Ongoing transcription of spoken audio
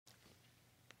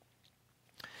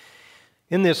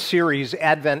In this series,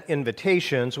 Advent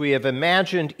Invitations, we have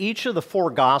imagined each of the four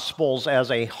Gospels as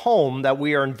a home that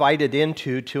we are invited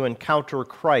into to encounter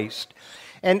Christ.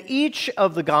 And each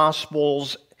of the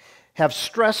Gospels have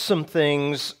stressed some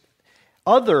things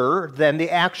other than the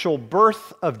actual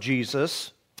birth of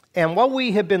Jesus. And what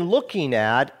we have been looking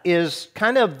at is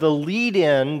kind of the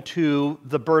lead-in to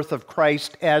the birth of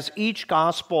Christ as each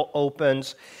Gospel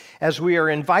opens, as we are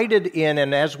invited in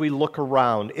and as we look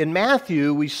around. In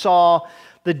Matthew, we saw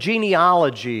the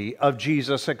genealogy of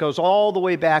Jesus that goes all the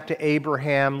way back to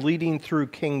Abraham, leading through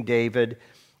King David.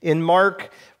 In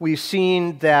Mark, we've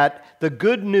seen that the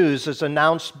good news is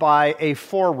announced by a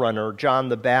forerunner, John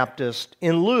the Baptist.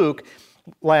 In Luke,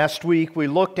 last week, we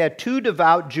looked at two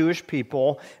devout Jewish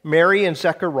people, Mary and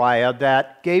Zechariah,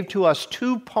 that gave to us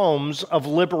two poems of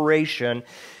liberation,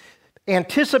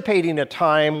 anticipating a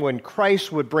time when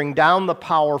Christ would bring down the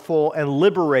powerful and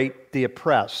liberate the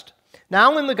oppressed.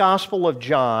 Now in the Gospel of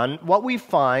John, what we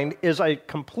find is a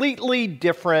completely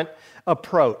different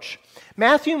approach.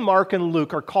 Matthew, Mark, and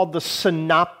Luke are called the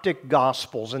synoptic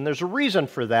Gospels, and there's a reason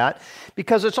for that,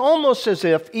 because it's almost as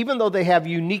if, even though they have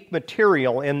unique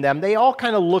material in them, they all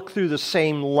kind of look through the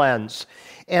same lens.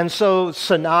 And so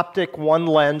synoptic, one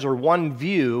lens or one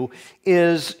view,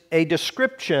 is a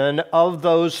description of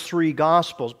those three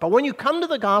Gospels. But when you come to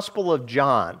the Gospel of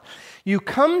John, you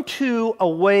come to a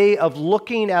way of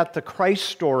looking at the Christ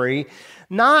story,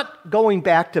 not going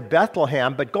back to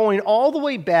Bethlehem, but going all the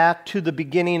way back to the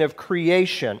beginning of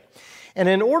creation. And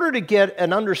in order to get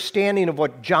an understanding of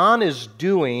what John is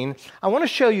doing, I want to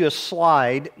show you a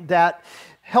slide that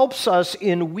helps us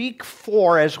in week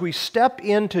 4 as we step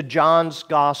into John's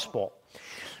gospel.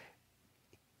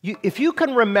 If you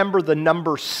can remember the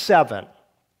number 7,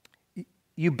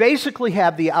 you basically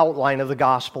have the outline of the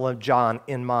Gospel of John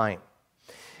in mind.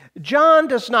 John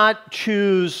does not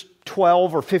choose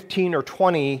 12 or 15 or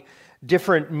 20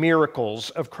 different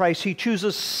miracles of Christ. He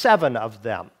chooses 7 of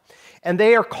them. And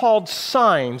they are called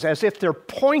signs, as if they're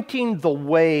pointing the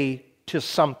way to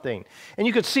something. And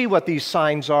you could see what these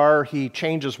signs are. He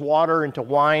changes water into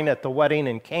wine at the wedding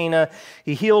in Cana.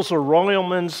 He heals a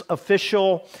royalman's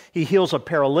official. He heals a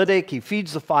paralytic. He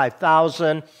feeds the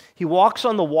 5,000. He walks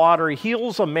on the water. He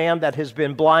heals a man that has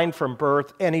been blind from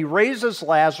birth. And he raises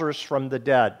Lazarus from the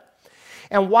dead.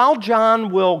 And while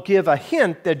John will give a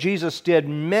hint that Jesus did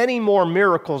many more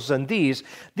miracles than these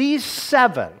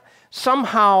 7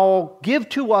 somehow give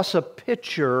to us a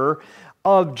picture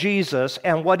of Jesus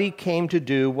and what he came to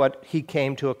do, what he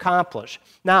came to accomplish.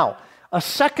 Now, a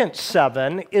second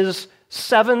 7 is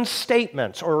 7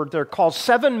 statements, or they're called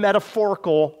 7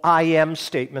 metaphorical I am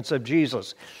statements of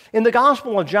Jesus. In the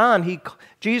Gospel of John,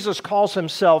 Jesus calls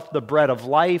himself the bread of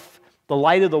life, the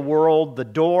light of the world, the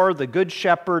door, the good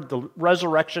shepherd, the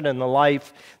resurrection and the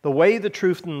life, the way, the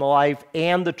truth, and the life,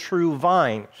 and the true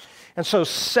vine. And so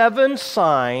 7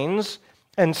 signs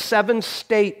and 7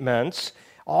 statements,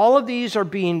 all of these are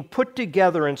being put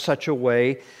together in such a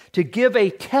way to give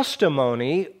a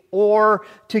testimony or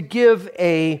to give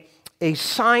a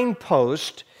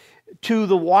signpost to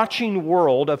the watching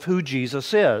world of who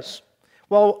Jesus is.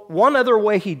 Well, one other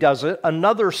way he does it,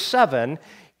 another 7,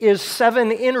 is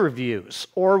 7 interviews,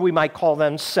 or we might call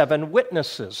them 7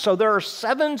 witnesses. So there are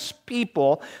 7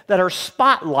 people that are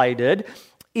spotlighted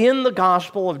in the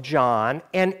Gospel of John,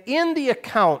 and in the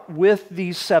account with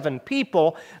these 7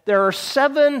 people, there are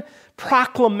 7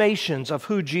 proclamations of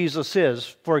who Jesus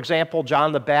is. For example,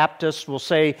 John the Baptist will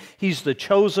say he's the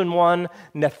chosen one.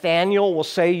 Nathanael will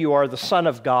say you are the Son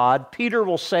of God. Peter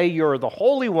will say you are the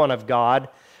Holy One of God.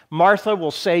 Martha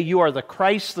will say you are the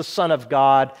Christ, the Son of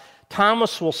God.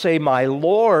 Thomas will say my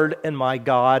Lord and my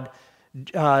God.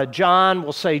 John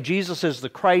will say Jesus is the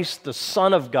Christ, the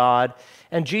Son of God.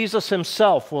 And Jesus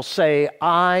himself will say,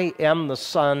 I am the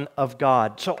Son of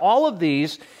God. So all of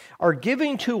these are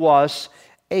giving to us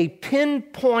a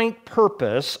pinpoint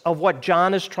purpose of what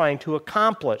John is trying to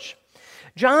accomplish.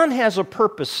 John has a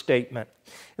purpose statement.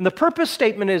 And the purpose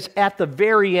statement is at the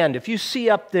very end. If you see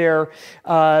up there,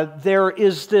 there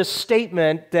is this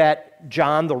statement that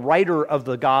John, the writer of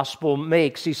the gospel,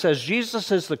 makes. He says,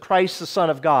 Jesus is the Christ, the Son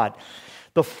of God.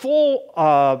 The full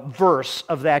verse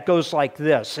of that goes like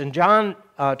this. In John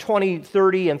 20,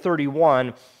 30, and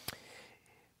 31,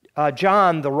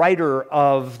 John, the writer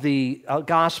of the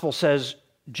gospel, says,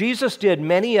 Jesus did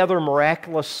many other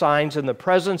miraculous signs in the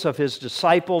presence of his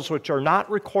disciples, which are not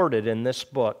recorded in this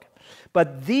book.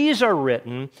 But these are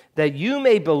written that you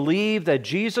may believe that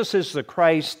Jesus is the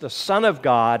Christ, the Son of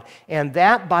God, and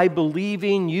that by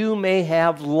believing you may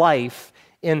have life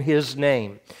in his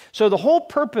name. So the whole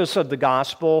purpose of the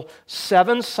gospel,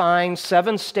 7 signs,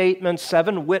 7 statements,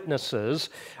 7 witnesses,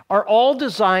 are all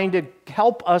designed to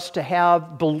help us to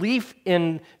have belief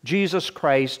in Jesus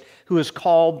Christ, who is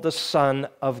called the Son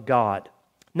of God.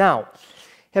 Now,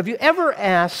 have you ever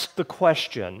asked the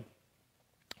question,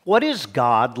 what is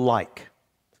God like?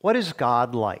 What is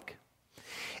God like?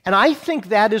 And I think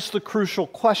that is the crucial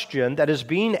question that is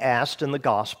being asked in the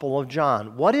Gospel of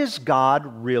John. What is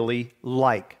God really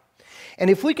like? And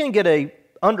if we can get an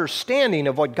understanding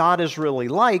of what God is really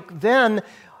like, then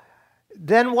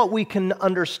what we can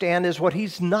understand is what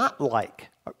he's not like.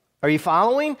 Are you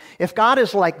following? If God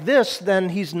is like this, then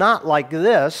he's not like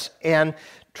this. And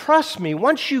trust me,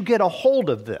 once you get a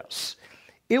hold of this,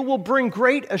 it will bring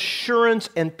great assurance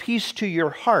and peace to your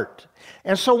heart.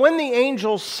 And so when the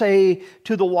angels say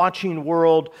to the watching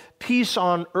world, peace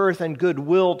on earth and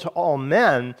goodwill to all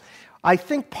men, I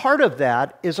think part of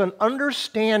that is an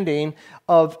understanding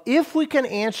of if we can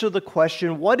answer the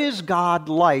question, what is God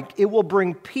like? It will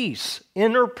bring peace,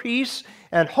 inner peace,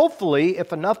 and hopefully,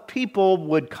 if enough people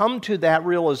would come to that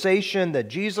realization that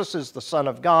Jesus is the Son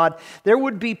of God, there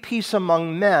would be peace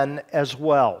among men as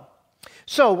well.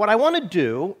 So what I want to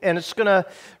do, and it's going to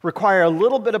require a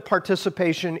little bit of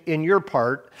participation in your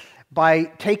part, by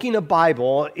taking a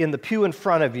Bible in the pew in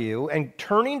front of you and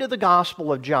turning to the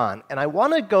Gospel of John. And I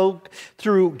want to go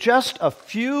through just a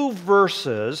few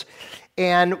verses,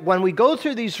 and when we go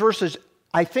through these verses,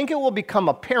 I think it will become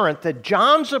apparent that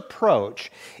John's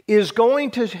approach is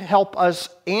going to help us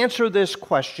answer this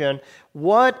question,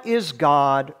 what is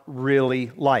God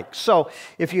really like? So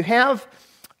if you have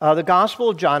the Gospel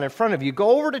of John in front of you,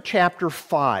 go over to chapter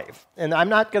 5. And I'm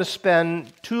not going to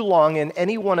spend too long in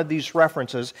any one of these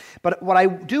references, but what I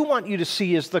do want you to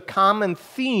see is the common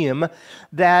theme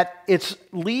that it's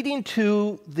leading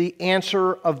to the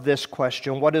answer of this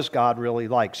question, what is God really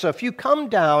like? So if you come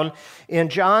down in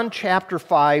John chapter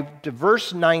 5 to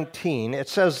verse 19, it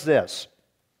says this.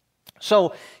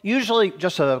 So usually,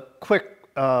 just a quick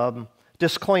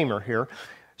disclaimer here.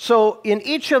 So in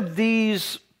each of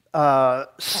these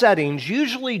settings,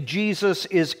 usually Jesus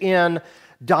is in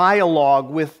dialogue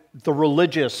with the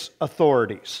religious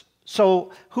authorities.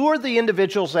 So who are the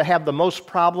individuals that have the most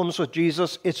problems with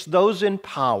Jesus? It's those in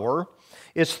power.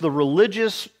 It's the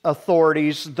religious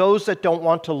authorities, those that don't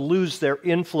want to lose their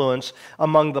influence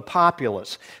among the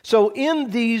populace. So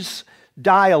in these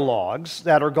dialogues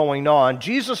that are going on,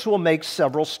 Jesus will make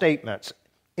several statements.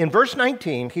 In verse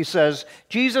 19, he says,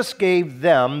 Jesus gave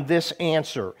them this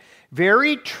answer.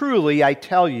 Very truly, I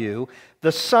tell you,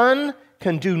 the Son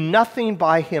can do nothing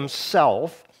by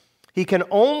himself. He can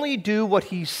only do what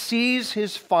he sees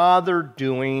his Father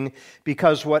doing,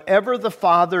 because whatever the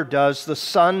Father does, the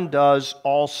Son does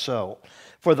also.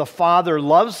 For the Father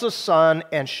loves the Son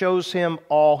and shows him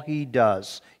all he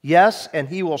does. Yes, and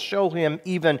he will show him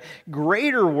even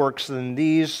greater works than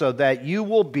these, so that you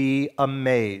will be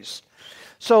amazed.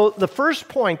 So the first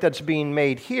point that's being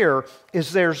made here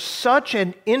is there's such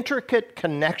an intricate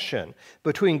connection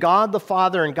between God the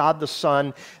Father and God the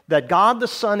Son that God the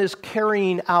Son is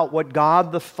carrying out what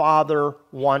God the Father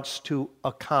wants to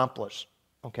accomplish.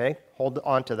 Okay, hold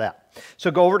on to that.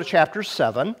 So go over to chapter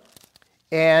 7,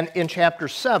 and in chapter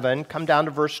 7, come down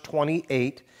to verse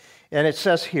 28, and it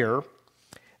says here,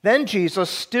 Then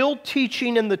Jesus, still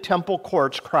teaching in the temple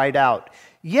courts, cried out,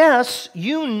 Yes,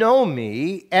 you know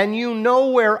me, and you know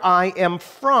where I am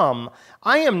from.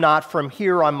 I am not from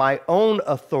here on my own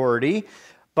authority,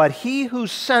 but he who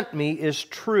sent me is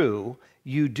true.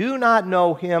 You do not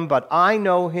know him, but I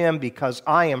know him because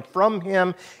I am from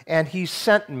him, and he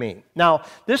sent me. Now,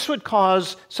 this would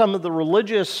cause some of the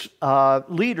religious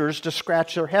leaders to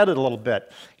scratch their head a little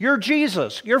bit. You're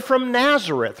Jesus. You're from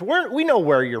Nazareth. We know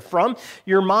where you're from.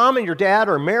 Your mom and your dad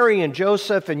are Mary and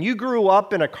Joseph, and you grew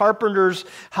up in a carpenter's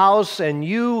house, and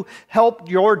you helped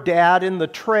your dad in the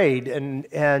trade.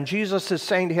 And Jesus is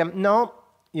saying to him, no,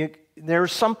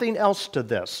 there's something else to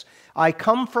this. I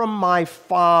come from my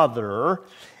Father,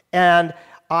 and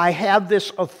I have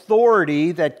this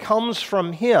authority that comes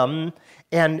from him.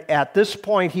 And at this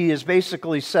point, he has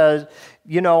basically said,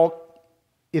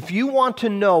 if you want to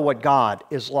know what God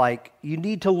is like, you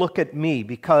need to look at me,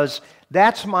 because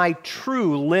that's my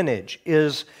true lineage,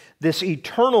 is this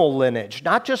eternal lineage,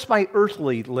 not just my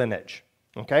earthly lineage.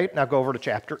 Okay, now go over to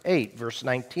chapter 8, verse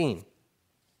 19.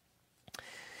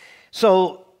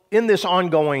 So in this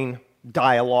ongoing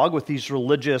dialogue with these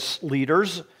religious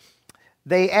leaders,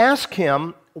 they ask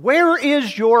him, where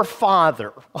is your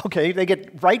father? Okay, they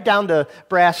get right down to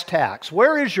brass tacks.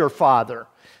 Where is your father?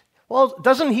 Well,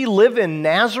 doesn't he live in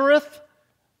Nazareth?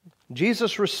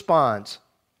 Jesus responds,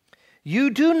 "You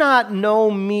do not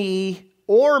know me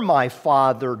or my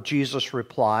Father," Jesus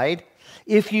replied.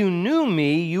 "If you knew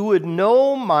me, you would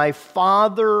know my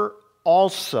Father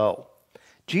also."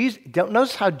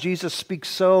 Notice how Jesus speaks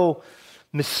so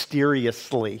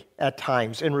mysteriously at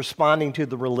times in responding to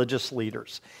the religious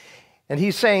leaders. And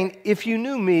he's saying, if you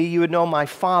knew me, you would know my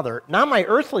Father. Not my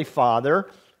earthly father.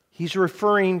 He's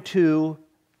referring to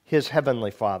his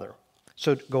heavenly Father.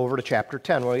 So go over to chapter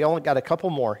 10. Well, we only got a couple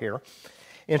more here.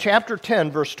 In chapter 10,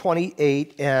 verse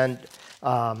 28 and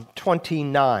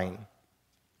 29,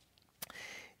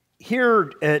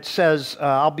 here it says,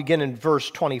 I'll begin in verse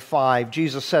 25.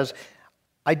 Jesus says,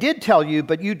 "I did tell you,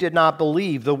 but you did not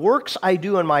believe. The works I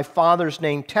do in my Father's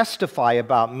name testify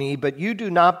about me, but you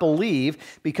do not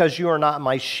believe because you are not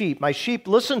my sheep. My sheep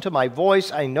listen to my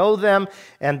voice. I know them,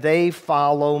 and they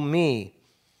follow me.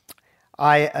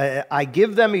 I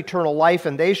give them eternal life,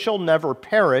 and they shall never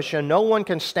perish, and no one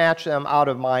can snatch them out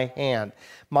of my hand.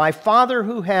 My Father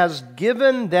who has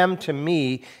given them to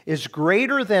me is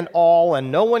greater than all,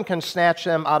 and no one can snatch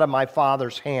them out of my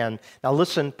Father's hand." Now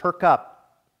listen, perk up.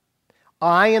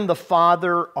 "I and the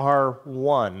Father are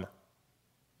one."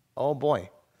 Oh boy.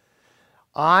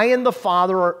 I and the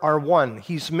Father are one.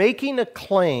 He's making a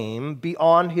claim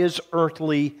beyond his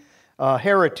earthly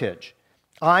heritage.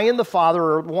 I and the Father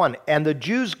are one. And the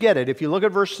Jews get it. If you look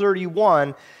at verse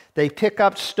 31, they pick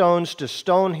up stones to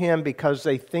stone him because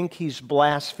they think he's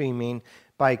blaspheming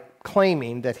by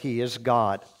claiming that he is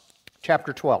God.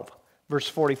 Chapter 12, verse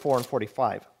 44 and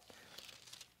 45.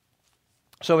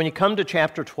 So when you come to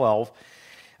chapter 12,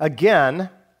 again,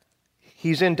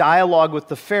 he's in dialogue with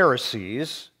the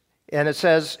Pharisees, and it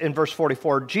says in verse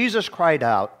 44, Jesus cried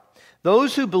out,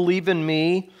 "Those who believe in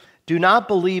me do not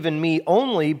believe in me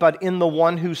only, but in the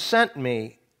one who sent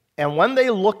me. And when they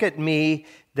look at me,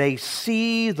 they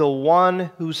see the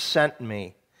one who sent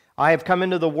me. I have come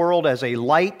into the world as a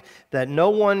light, that no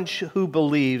one who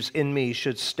believes in me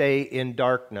should stay in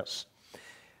darkness."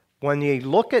 When they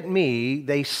look at me,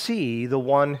 they see the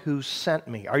one who sent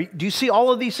me. Do you see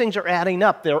all of these things are adding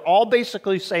up? They're all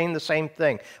basically saying the same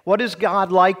thing. What is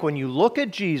God like? When you look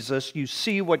at Jesus, you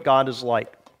see what God is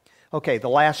like. Okay, the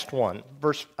last one,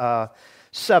 verse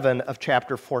 7 of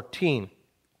chapter 14.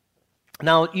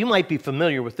 Now, you might be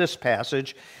familiar with this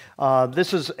passage.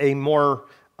 This is a more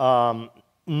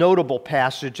notable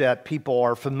passage that people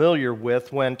are familiar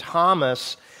with when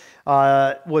Thomas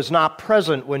was not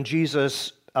present when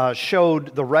Jesus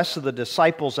showed the rest of the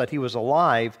disciples that he was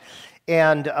alive.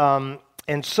 And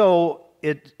so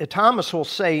Thomas will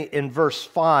say in verse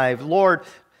 5, "Lord,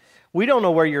 we don't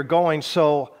know where you're going,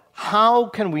 so how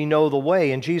can we know the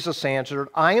way?" And Jesus answered,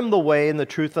 "I am the way and the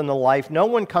truth and the life. No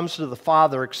one comes to the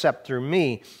Father except through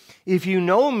me. If you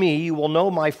know me, you will know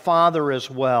my Father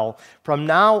as well. From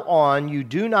now on, you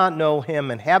do not know him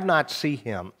and have not seen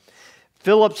him."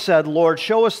 Philip said, "Lord,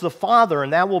 show us the Father,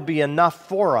 and that will be enough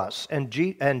for us." And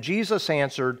Jesus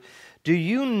answered, "Do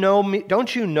you know me?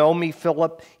 Don't you know me,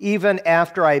 Philip, even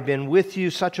after I've been with you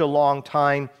such a long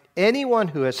time? Anyone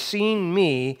who has seen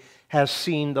me has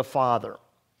seen the Father."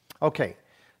 Okay,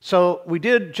 so we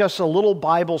did just a little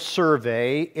Bible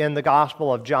survey in the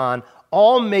Gospel of John,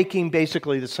 all making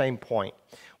basically the same point.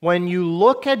 When you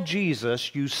look at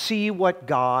Jesus, you see what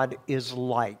God is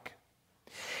like.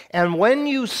 And when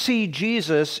you see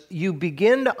Jesus, you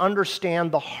begin to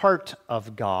understand the heart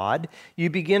of God. You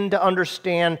begin to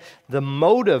understand the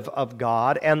motive of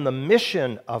God and the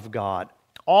mission of God.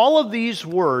 All of these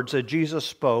words that Jesus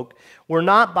spoke were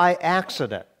not by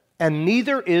accident, and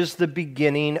neither is the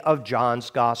beginning of John's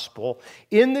gospel.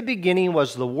 In the beginning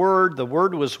was the Word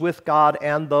was with God,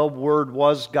 and the Word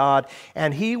was God,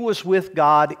 and he was with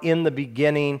God in the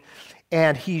beginning,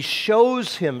 and he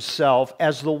shows himself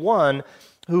as the one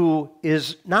who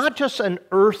is not just an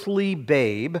earthly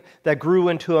babe that grew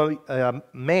into a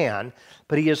man,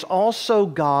 but he is also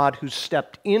God who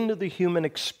stepped into the human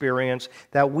experience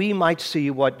that we might see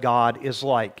what God is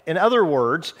like. In other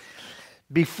words,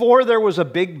 before there was a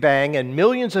Big Bang and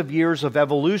millions of years of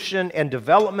evolution and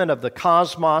development of the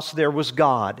cosmos, there was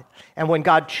God. And when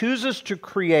God chooses to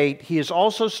create, he is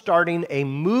also starting a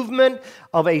movement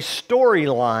of a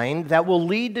storyline that will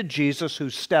lead to Jesus, who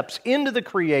steps into the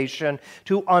creation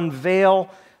to unveil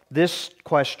this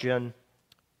question: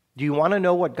 do you want to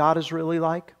know what God is really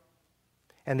like?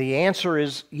 And the answer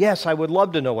is yes, I would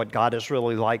love to know what God is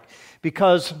really like,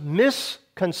 because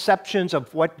misconceptions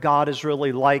of what God is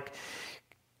really like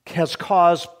has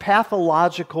caused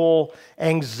pathological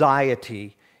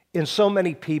anxiety in so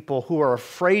many people who are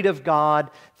afraid of God,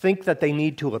 think that they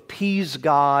need to appease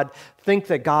God, think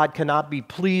that God cannot be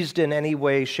pleased in any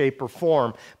way, shape, or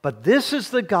form. But this is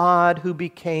the God who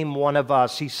became one of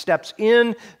us. He steps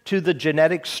into the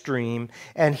genetic stream,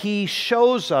 and he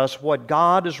shows us what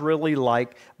God is really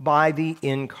like by the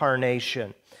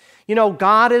incarnation. You know,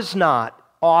 God is not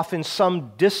off in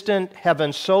some distant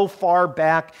heaven so far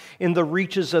back in the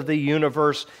reaches of the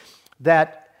universe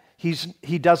that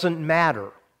he doesn't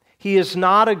matter. He is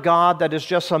not a God that is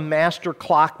just a master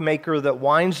clockmaker that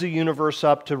winds the universe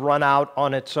up to run out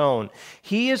on its own.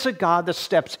 He is a God that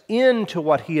steps into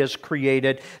what he has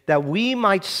created that we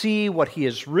might see what he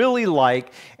is really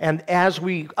like, and as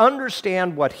we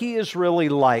understand what he is really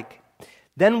like,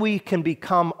 then we can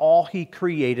become all he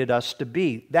created us to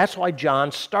be. That's why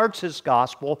John starts his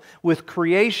gospel with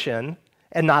creation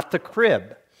and not the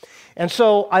crib. And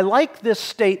so I like this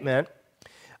statement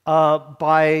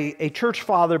by a church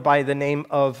father by the name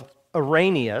of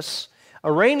Irenaeus.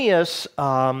 Irenaeus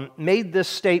made this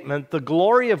statement: the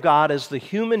glory of God is the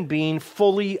human being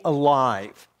fully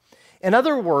alive. In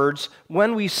other words,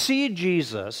 when we see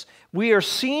Jesus, we are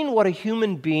seeing what a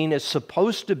human being is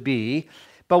supposed to be,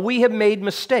 but we have made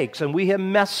mistakes and we have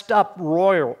messed up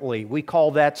royally. We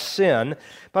call that sin.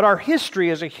 But our history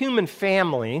as a human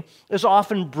family is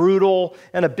often brutal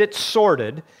and a bit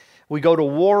sordid. We go to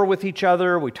war with each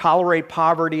other, we tolerate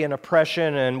poverty and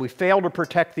oppression, and we fail to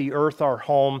protect the earth, our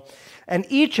home. And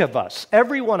each of us,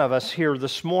 every one of us here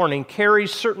this morning,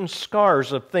 carries certain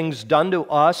scars of things done to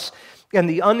us and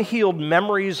the unhealed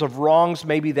memories of wrongs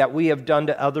maybe that we have done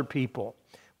to other people.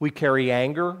 We carry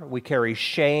anger, we carry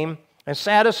shame, and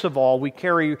saddest of all, we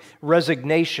carry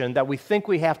resignation that we think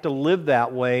we have to live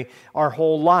that way our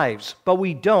whole lives. But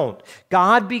we don't.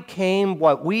 God became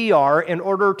what we are in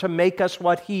order to make us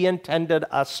what he intended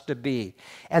us to be.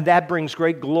 And that brings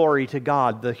great glory to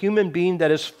God. The human being that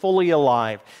is fully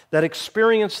alive, that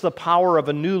experienced the power of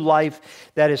a new life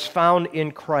that is found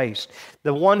in Christ.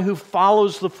 The one who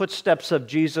follows the footsteps of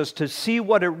Jesus to see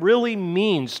what it really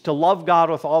means to love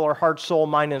God with all our heart, soul,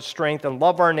 mind, and strength, and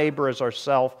love our neighbor as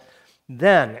ourselves.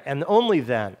 Then, and only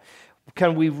then,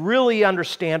 can we really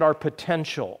understand our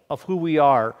potential of who we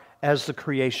are as the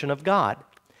creation of God.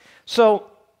 So,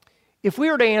 if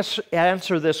we were to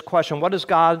answer this question, what is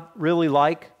God really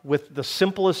like, with the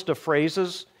simplest of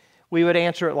phrases, we would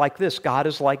answer it like this: God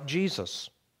is like Jesus.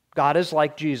 God is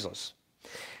like Jesus.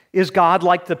 Is God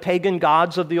like the pagan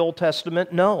gods of the Old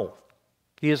Testament? No,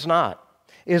 he is not.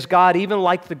 Is God even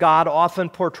like the God often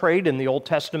portrayed in the Old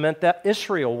Testament that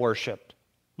Israel worshiped?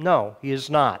 No, he is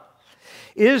not.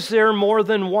 Is there more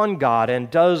than one God, and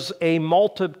does a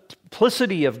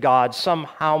multiplicity of gods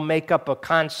somehow make up a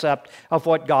concept of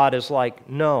what God is like?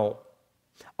 No.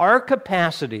 Our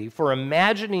capacity for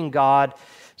imagining God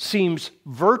seems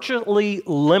virtually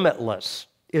limitless.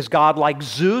 Is God like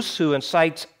Zeus, who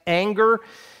incites anger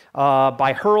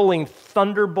by hurling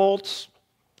thunderbolts?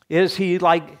 Is he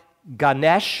like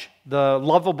Ganesh, the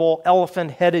lovable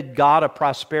elephant-headed god of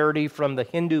prosperity from the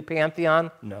Hindu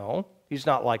pantheon? No, he's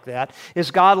not like that. Is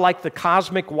God like the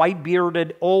cosmic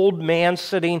white-bearded old man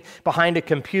sitting behind a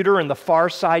computer in the Far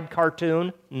Side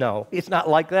cartoon? No, he's not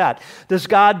like that. Does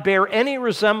God bear any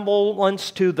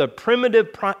resemblance to the primitive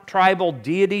tribal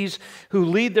deities who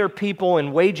lead their people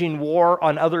in waging war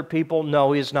on other people?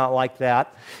 No, he's not like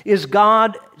that. Is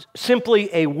God simply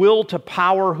a will to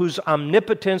power whose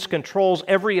omnipotence controls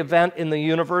every event in the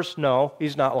universe? No,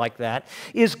 he's not like that.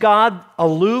 Is God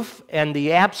aloof and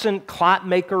the absent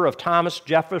clockmaker of Thomas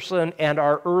Jefferson and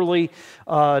our early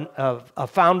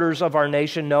founders of our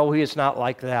nation? No, he is not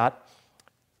like that.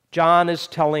 John is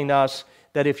telling us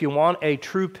that if you want a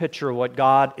true picture of what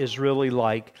God is really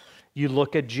like, you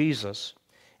look at Jesus.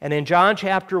 And in John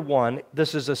chapter 1,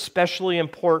 this is especially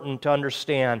important to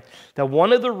understand that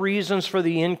one of the reasons for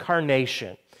the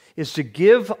incarnation is to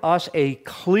give us a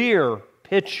clear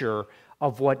picture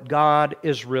of what God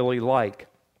is really like.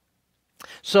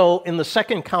 So in the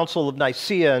Second Council of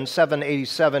Nicaea in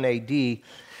 787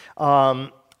 AD,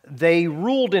 they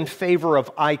ruled in favor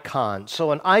of icons.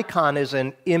 So an icon is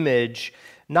an image,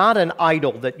 not an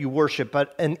idol that you worship,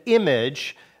 but an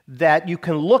image that you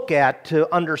can look at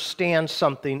to understand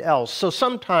something else. So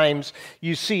sometimes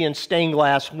you see in stained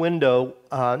glass window,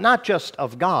 not just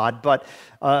of God, but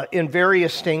in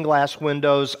various stained glass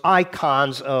windows,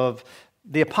 icons of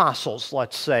the apostles,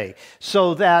 let's say.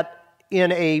 So that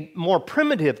in a more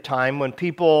primitive time when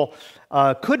people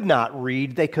could not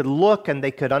read, they could look and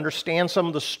they could understand some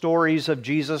of the stories of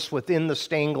Jesus within the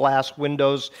stained glass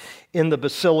windows in the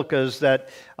basilicas that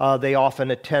they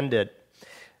often attended.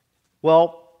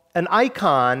 Well, an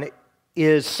icon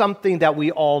is something that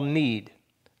we all need.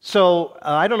 So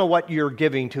I don't know what you're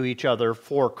giving to each other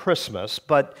for Christmas,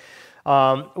 but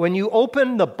when you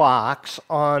open the box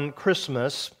on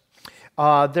Christmas,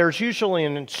 there's usually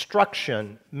an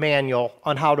instruction manual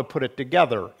on how to put it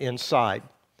together inside.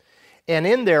 And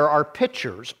in there are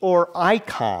pictures or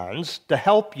icons to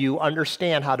help you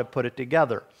understand how to put it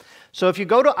together. So if you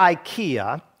go to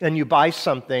IKEA and you buy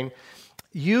something,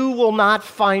 you will not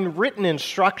find written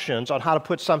instructions on how to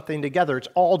put something together. It's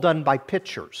all done by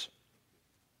pictures.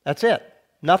 That's it.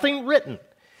 Nothing written.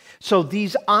 So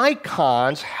these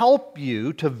icons help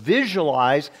you to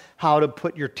visualize how to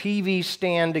put your TV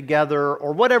stand together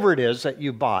or whatever it is that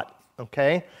you bought,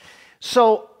 okay?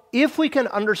 So if we can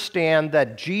understand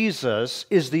that Jesus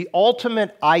is the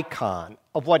ultimate icon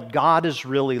of what God is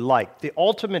really like, the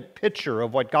ultimate picture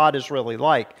of what God is really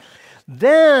like,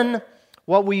 then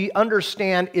what we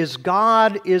understand is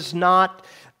God is not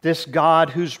this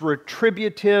God who's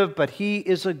retributive, but He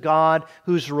is a God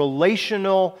who's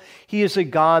relational. He is a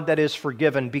God that is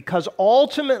forgiven. Because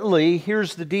ultimately,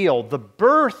 here's the deal, the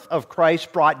birth of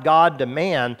Christ brought God to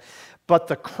man, but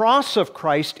the cross of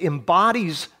Christ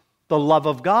embodies the love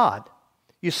of God.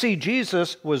 You see,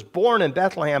 Jesus was born in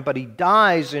Bethlehem, but He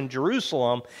dies in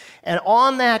Jerusalem. And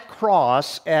on that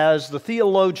cross, as the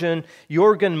theologian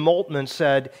Jürgen Moltmann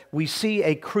said, we see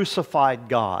a crucified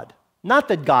God. Not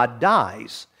that God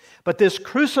dies, but this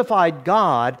crucified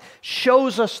God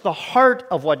shows us the heart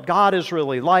of what God is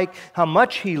really like, how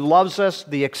much He loves us,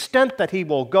 the extent that He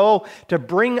will go to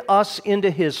bring us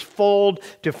into His fold,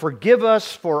 to forgive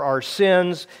us for our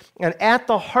sins. And at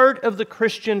the heart of the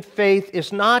Christian faith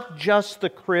is not just the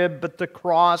crib, but the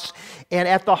cross. And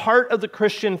at the heart of the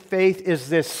Christian faith is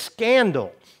this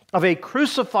scandal of a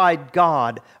crucified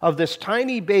God, of this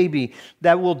tiny baby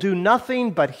that will do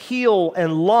nothing but heal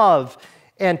and love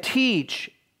and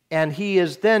teach, and He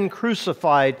is then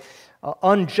crucified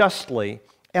unjustly.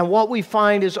 And what we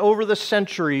find is over the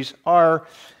centuries are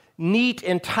neat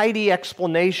and tidy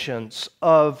explanations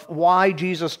of why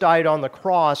Jesus died on the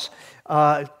cross,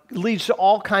 leads to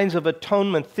all kinds of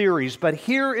atonement theories. But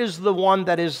here is the one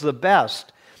that is the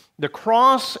best. The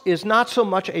cross is not so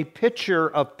much a picture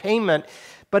of payment,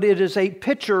 but it is a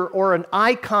picture or an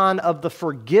icon of the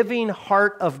forgiving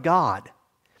heart of God.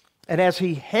 And as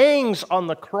He hangs on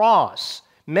the cross,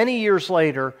 many years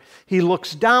later, He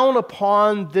looks down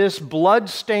upon this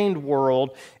blood-stained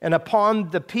world and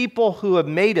upon the people who have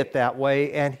made it that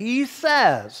way, and He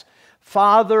says,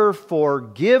 "Father,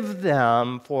 forgive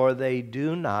them, for they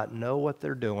do not know what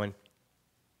they're doing."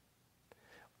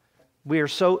 We are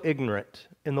so ignorant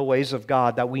in the ways of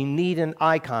God that we need an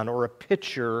icon or a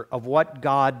picture of what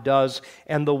God does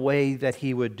and the way that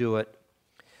He would do it.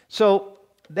 So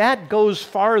that goes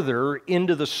farther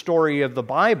into the story of the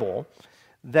Bible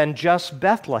than just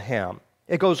Bethlehem.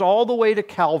 It goes all the way to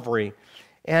Calvary,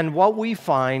 and what we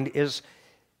find is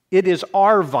it is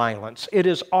our violence, it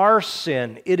is our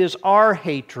sin, it is our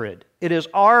hatred, it is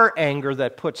our anger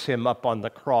that puts Him up on the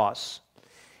cross.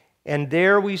 And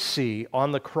there we see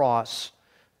on the cross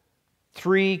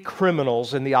 3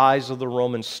 criminals in the eyes of the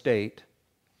Roman state.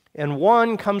 And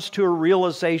one comes to a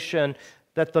realization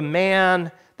that the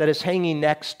man that is hanging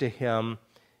next to him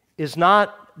is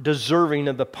not deserving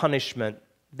of the punishment.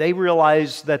 They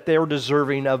realize that they're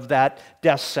deserving of that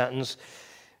death sentence.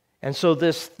 And so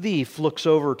this thief looks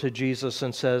over to Jesus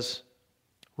and says,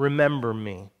 "Remember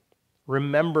me.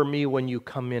 Remember me when you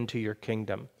come into your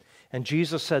kingdom." And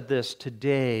Jesus said this,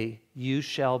 "Today you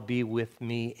shall be with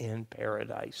me in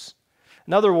paradise."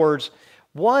 In other words,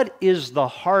 what is the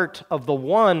heart of the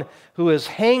one who is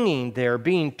hanging there,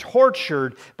 being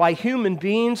tortured by human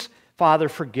beings? Father,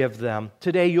 forgive them.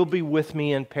 Today you'll be with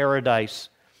me in paradise.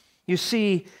 You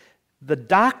see, the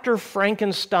Dr.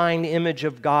 Frankenstein image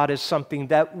of God is something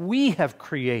that we have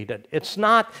created. It's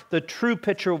not the true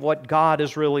picture of what God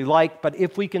is really like, but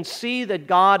if we can see that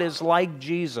God is like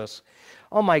Jesus,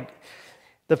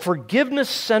 the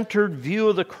forgiveness-centered view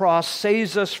of the cross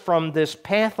saves us from this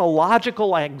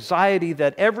pathological anxiety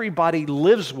that everybody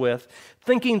lives with,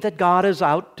 thinking that God is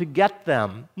out to get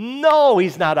them. No,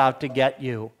 He's not out to get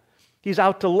you. He's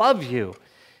out to love you.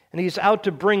 And He's out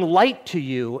to bring light to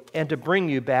you and to bring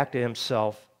you back to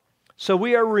Himself. So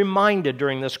we are reminded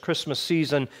during this Christmas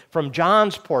season from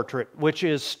John's portrait, which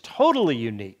is totally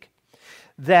unique,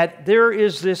 that there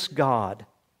is this God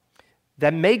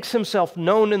that makes Himself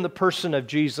known in the person of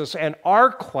Jesus, and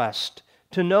our quest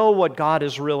to know what God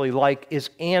is really like is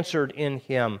answered in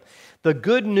Him. The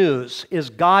good news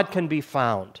is God can be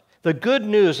found. The good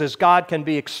news is God can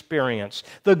be experienced.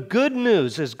 The good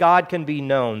news is God can be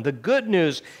known. The good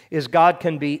news is God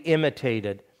can be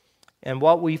imitated. And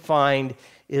what we find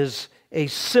is a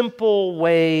simple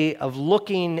way of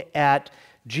looking at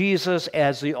Jesus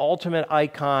as the ultimate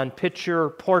icon, picture,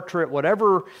 portrait,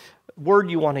 whatever word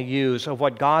you want to use of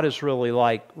what God is really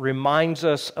like, reminds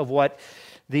us of what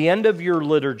the end of your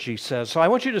liturgy says. So I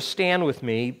want you to stand with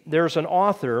me. There's an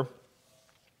author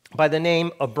by the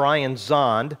name of Brian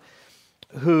Zahnd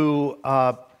who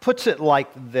puts it like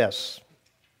this.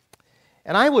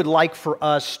 And I would like for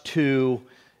us to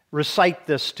recite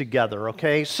this together,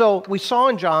 okay? So we saw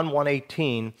in John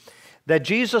 1:18 that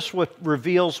Jesus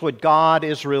reveals what God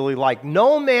is really like.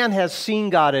 No man has seen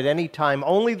God at any time,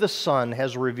 only the Son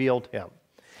has revealed him.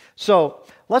 So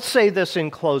let's say this in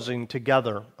closing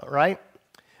together, all right?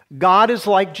 God is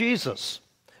like Jesus.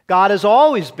 God has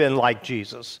always been like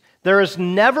Jesus. There has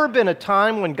never been a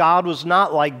time when God was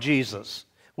not like Jesus.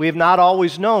 We have not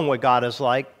always known what God is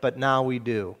like, but now we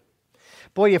do.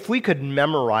 Boy, if we could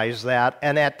memorize that,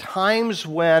 and at times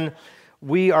when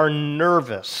we are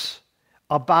nervous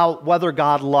about whether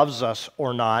God loves us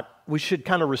or not, we should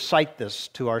kind of recite this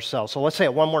to ourselves. So let's say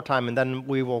it one more time, and then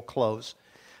we will close.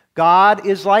 God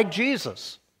is like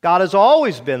Jesus. God has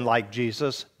always been like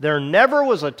Jesus. There never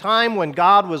was a time when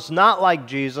God was not like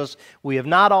Jesus. We have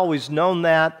not always known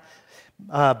that,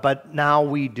 but now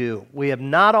we do. We have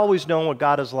not always known what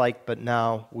God is like, but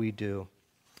now we do.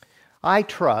 I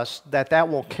trust that that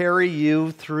will carry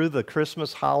you through the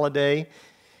Christmas holiday.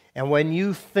 And when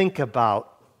you think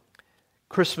about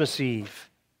Christmas Eve,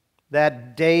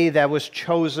 that day that was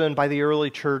chosen by the early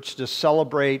church to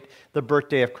celebrate the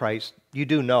birthday of Christ, you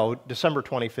do know December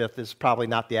 25th is probably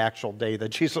not the actual day that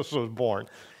Jesus was born.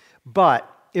 But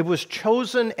it was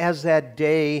chosen as that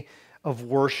day of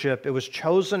worship. It was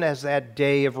chosen as that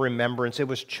day of remembrance. It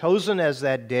was chosen as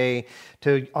that day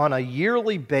to, on a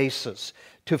yearly basis,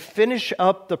 to finish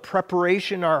up the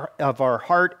preparation of our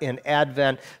heart in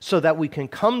Advent so that we can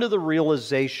come to the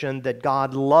realization that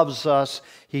God loves us,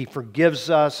 He forgives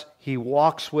us, He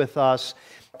walks with us.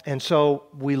 And so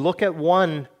we look at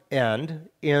one end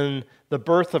in the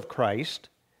birth of Christ,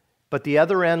 but the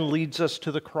other end leads us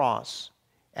to the cross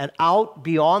and out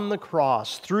beyond the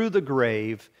cross, through the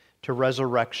grave to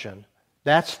resurrection.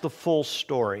 That's the full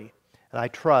story. And I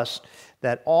trust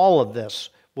that all of this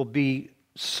will be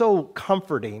so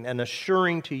comforting and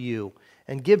assuring to you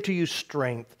and give to you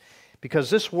strength, because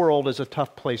this world is a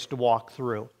tough place to walk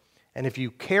through. And if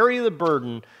you carry the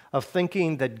burden of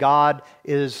thinking that God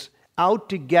is out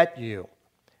to get you,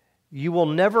 you will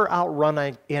never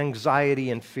outrun anxiety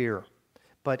and fear.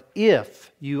 But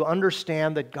if you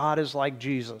understand that God is like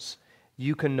Jesus,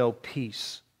 you can know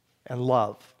peace and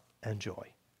love and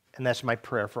joy. And that's my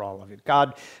prayer for all of you.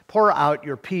 God, pour out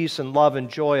your peace and love and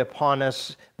joy upon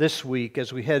us this week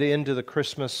as we head into the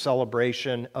Christmas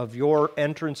celebration of your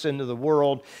entrance into the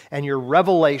world and your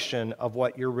revelation of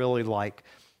what you're really like.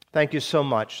 Thank you so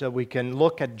much that we can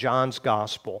look at John's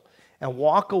gospel and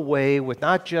walk away with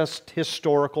not just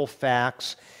historical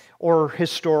facts or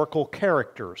historical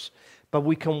characters, but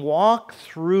we can walk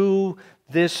through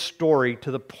this story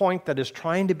to the point that is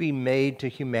trying to be made to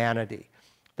humanity,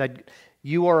 that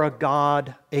you are a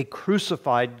God, a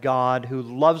crucified God who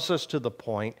loves us to the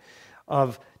point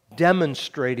of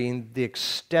demonstrating the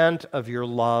extent of your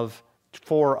love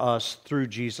for us through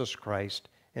Jesus Christ,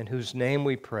 in whose name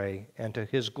we pray, and to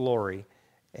His glory.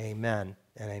 Amen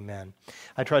and amen.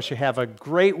 I trust you have a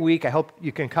great week. I hope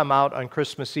you can come out on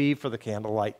Christmas Eve for the candlelight.